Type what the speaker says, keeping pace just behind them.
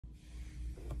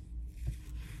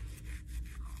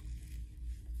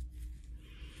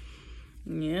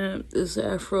Yeah, this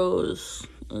afro is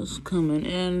coming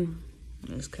in.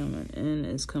 It's coming in.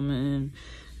 It's coming in.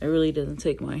 It really doesn't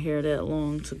take my hair that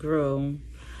long to grow.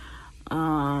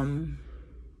 Oh.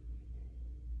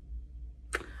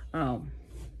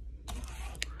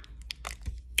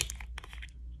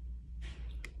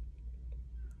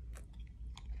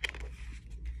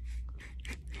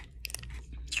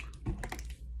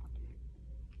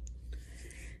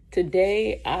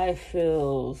 Today I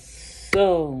feel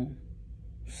so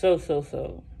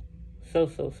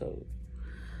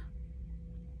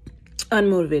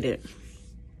unmotivated.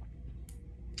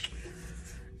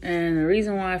 And the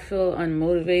reason why I feel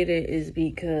unmotivated is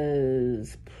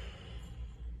because,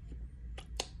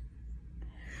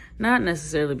 not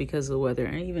necessarily because of the weather,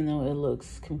 and even though it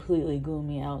looks completely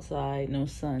gloomy outside, no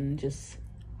sun, just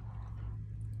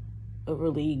a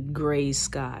really gray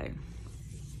sky.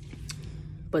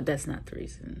 But that's not the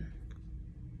reason.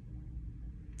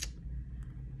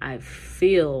 I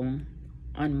feel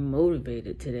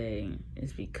unmotivated today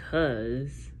is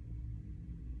because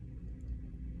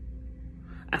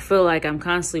I feel like I'm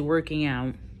constantly working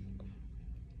out,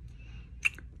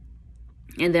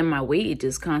 and then my weight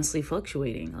just constantly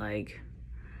fluctuating. Like,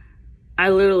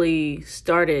 I literally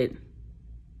started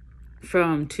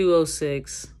from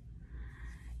 206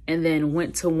 and then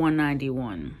went to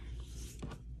 191.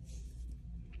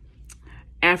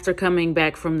 After coming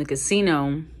back from the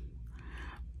casino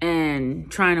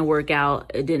and trying to work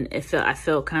out, I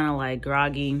felt kind of like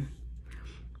groggy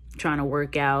trying to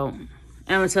work out. And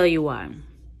I'm gonna tell you why.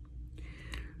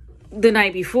 The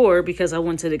night before, because I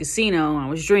went to the casino, I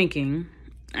was drinking.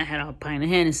 I had a pint of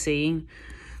Hennessy.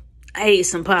 I ate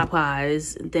some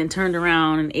Popeyes, then turned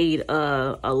around and ate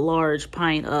a large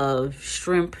pint of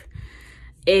shrimp,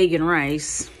 egg, and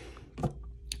rice,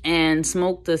 and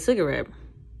smoked a cigarette.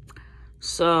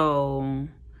 So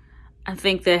I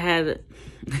think that had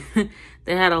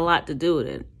a lot to do with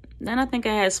it. Then I think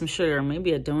I had some sugar,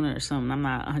 maybe a donut or something. I'm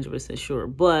not 100% sure.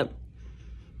 But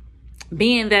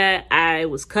being that I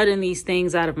was cutting these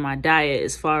things out of my diet,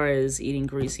 as far as eating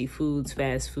greasy foods,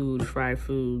 fast food, fried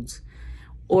foods,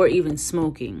 or even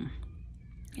smoking.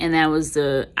 And that was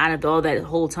out of all that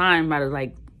whole time, out of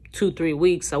like 2-3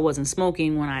 weeks, I wasn't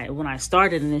smoking when I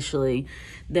started initially.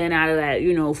 Then out of that,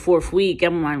 fourth week,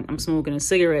 I'm smoking a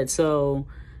cigarette. So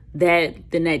that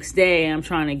the next day I'm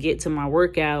trying to get to my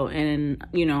workout, and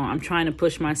I'm trying to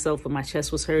push myself, but my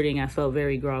chest was hurting. I felt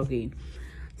very groggy.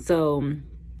 So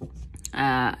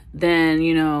then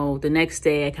the next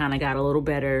day I kind of got a little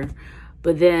better.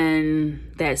 But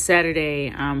then that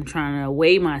Saturday I'm trying to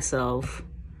weigh myself,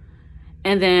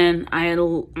 and then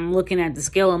I'm looking at the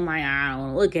scale. I'm like, I don't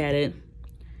want to look at it.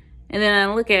 And then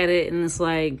I look at it and it's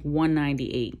like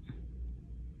 198.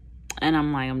 And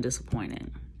I'm like, I'm disappointed.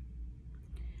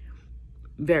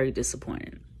 Very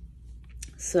disappointed.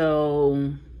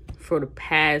 So for the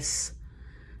past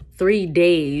 3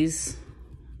 days,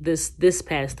 this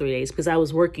past 3 days, because I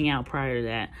was working out prior to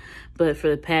that, but for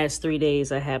the past 3 days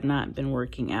I have not been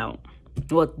working out.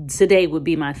 Well, today would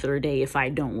be my third day if I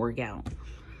don't work out.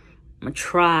 I'm gonna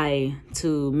try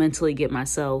to mentally get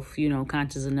myself,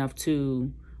 conscious enough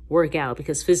to work out,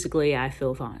 because physically I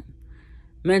feel fine.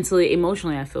 Mentally,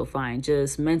 emotionally, I feel fine.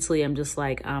 Just mentally, I'm just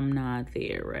like, I'm not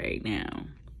there right now.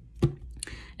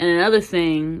 And another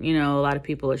thing, a lot of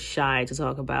people are shy to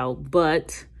talk about,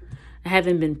 but I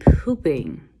haven't been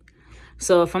pooping.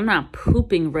 So if I'm not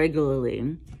pooping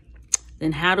regularly,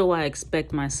 then how do I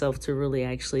expect myself to really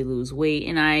actually lose weight?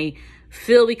 And I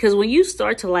feel, because when you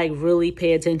start to really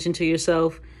pay attention to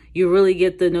yourself, you really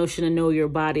get the notion to know your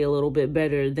body a little bit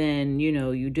better than,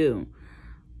 you do,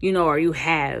 or you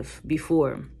have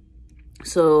before.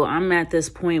 So I'm at this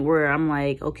point where I'm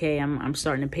like, okay, I'm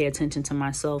starting to pay attention to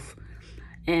myself,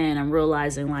 and I'm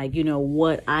realizing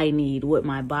what I need, what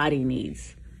my body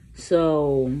needs.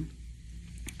 So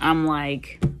I'm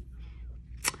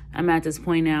at this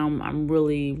point now, I'm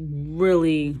really,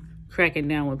 really cracking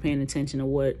down with paying attention to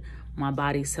what my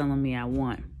body's telling me I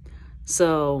want.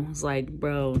 So it's like,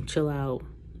 bro, chill out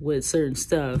with certain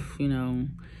stuff. You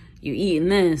eating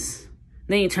this,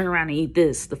 then you turn around and eat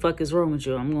this. The fuck is wrong with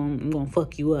you? I'm gonna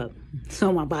fuck you up.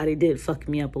 So my body did fuck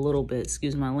me up a little bit.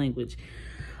 Excuse my language.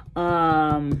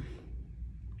 So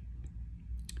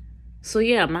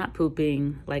yeah, I'm not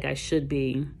pooping like I should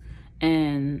be.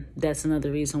 And that's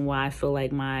another reason why I feel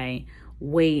like my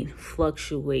weight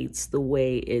fluctuates the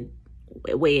way it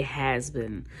has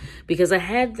been. Because I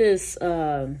had this,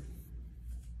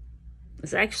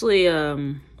 it's actually,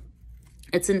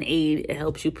 it's an aid. It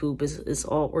helps you poop. It's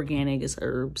all organic. It's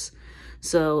herbs.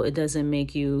 So it doesn't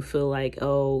make you feel like,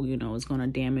 oh, you know, it's going to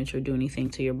damage or do anything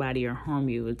to your body or harm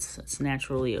you. It's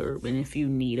naturally herb. And if you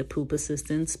need a poop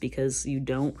assistance because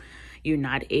you're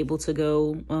not able to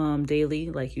go daily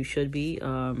like you should be,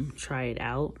 try it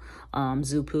out.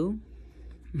 Zupoo.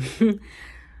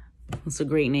 It's a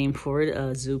great name for it.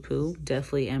 Zupoo.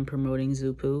 Definitely am promoting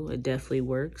Zupoo. It definitely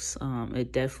works.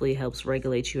 It definitely helps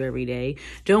regulate you every day.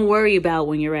 Don't worry about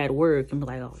when you're at work and be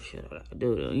like, oh shit, I gotta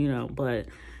do it, you know, but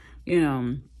you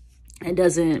know, it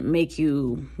doesn't make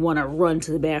you want to run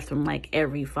to the bathroom like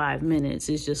every 5 minutes.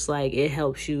 It's just like it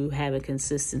helps you have a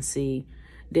consistency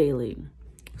daily.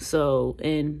 So,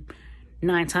 and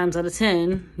 9 times out of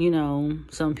 10, you know,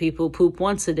 some people poop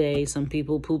once a day, some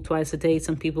people poop twice a day,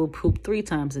 some people poop 3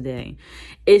 times a day.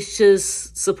 It's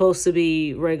just supposed to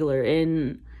be regular.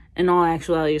 In all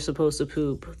actuality, you're supposed to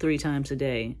poop 3 times a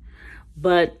day.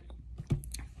 But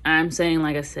I'm saying,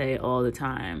 like I say all the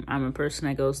time, I'm a person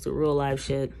that goes through real life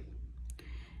shit.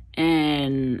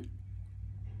 And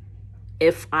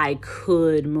if I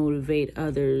could motivate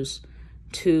others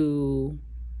to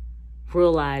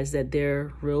realize that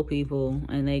they're real people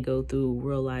and they go through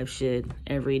real life shit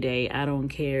every day. I don't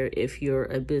care if you're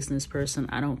a business person.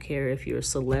 I don't care if you're a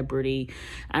celebrity.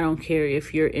 I don't care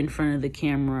if you're in front of the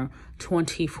camera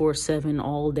 24/7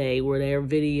 all day where they're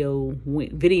video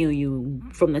you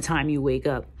from the time you wake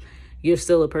up. You're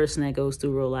still a person that goes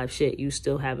through real life shit. You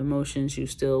still have emotions. You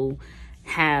still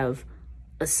have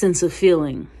a sense of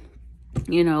feeling.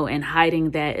 You know, and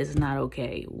hiding that is not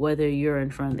okay. Whether you're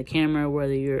in front of the camera,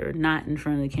 whether you're not in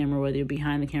front of the camera, whether you're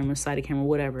behind the camera, side of the camera,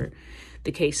 whatever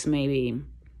the case may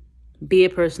be a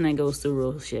person that goes through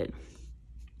real shit.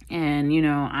 And, you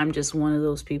know, I'm just one of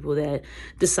those people that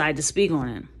decide to speak on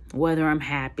it. Whether I'm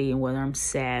happy, whether I'm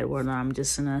sad, whether I'm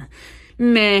just in a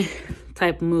meh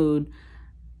type mood,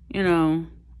 you know,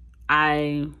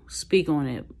 I speak on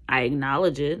it. I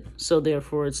acknowledge it. So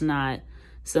therefore, it's not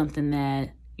something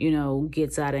that, you know,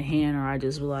 gets out of hand, or I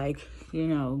just like, you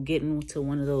know, get into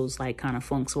one of those like kind of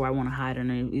funks where I want to hide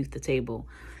underneath the table.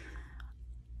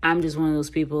 I'm just one of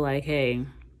those people like, hey,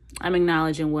 I'm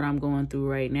acknowledging what I'm going through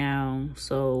right now.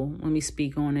 So let me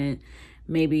speak on it.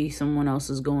 Maybe someone else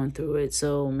is going through it.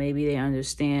 So maybe they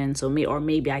understand. Or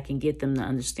maybe I can get them to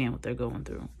understand what they're going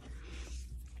through.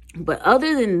 But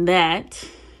other than that,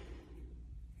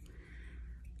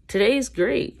 today's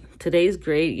great. Today's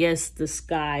great. Yes, the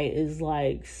sky is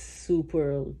like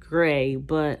super gray,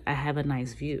 but I have a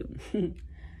nice view.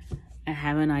 I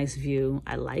have a nice view.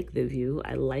 I like the view.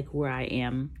 I like where I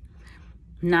am.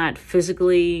 Not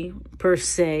physically per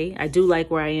se. I do like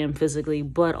where I am physically,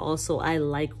 but also I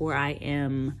like where I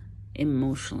am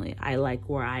emotionally. I like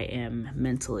where I am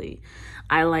mentally.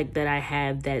 I like that I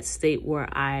have that state where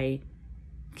I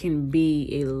can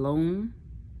be alone,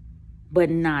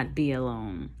 but not be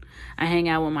alone. I hang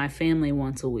out with my family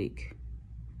once a week.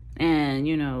 And,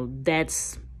 you know,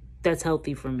 that's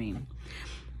healthy for me.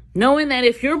 Knowing that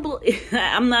if you're,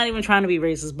 I'm not even trying to be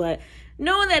racist, but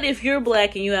knowing that if you're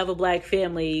black and you have a black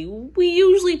family, we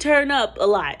usually turn up a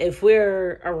lot if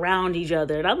we're around each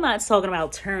other. And I'm not talking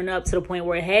about turn up to the point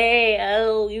where, hey,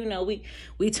 oh, you know,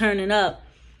 we turning up.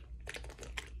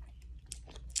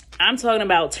 I'm talking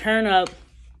about turn up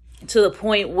to the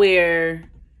point where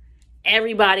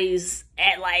everybody's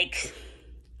at like,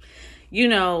 you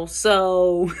know,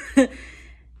 so,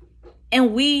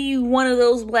 and we one of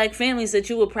those black families that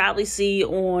you would probably see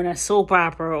on a soap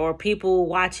opera or people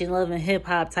watching Love and Hip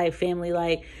Hop type family.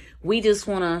 Like, we just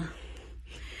want to,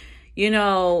 you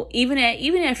know, even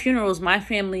at funerals, my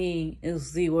family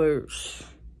is the worst.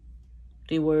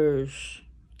 The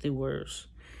worst.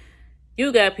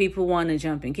 You got people wanting to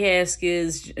jump in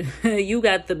caskets. You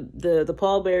got the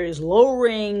pallbearers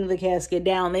lowering the casket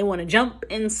down. They want to jump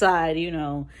inside, you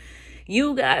know.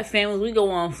 You got families, we go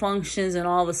on functions and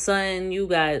all of a sudden you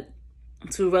got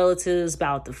 2 relatives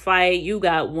about to fight. You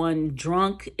got one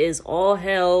drunk as all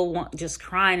hell, just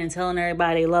crying and telling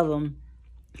everybody they love them.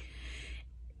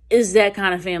 It's that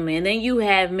kind of family. And then you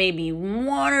have maybe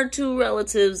 1 or 2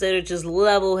 relatives that are just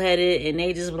level-headed and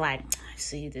they just be like,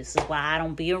 see, this is why I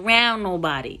don't be around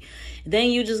nobody.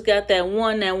 Then you just got that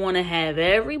one that want to have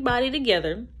everybody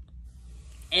together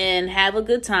and have a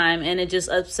good time, and it just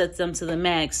upsets them to the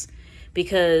max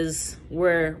because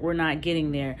we're not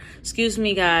getting there. Excuse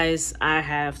me, guys. I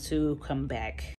have to come back.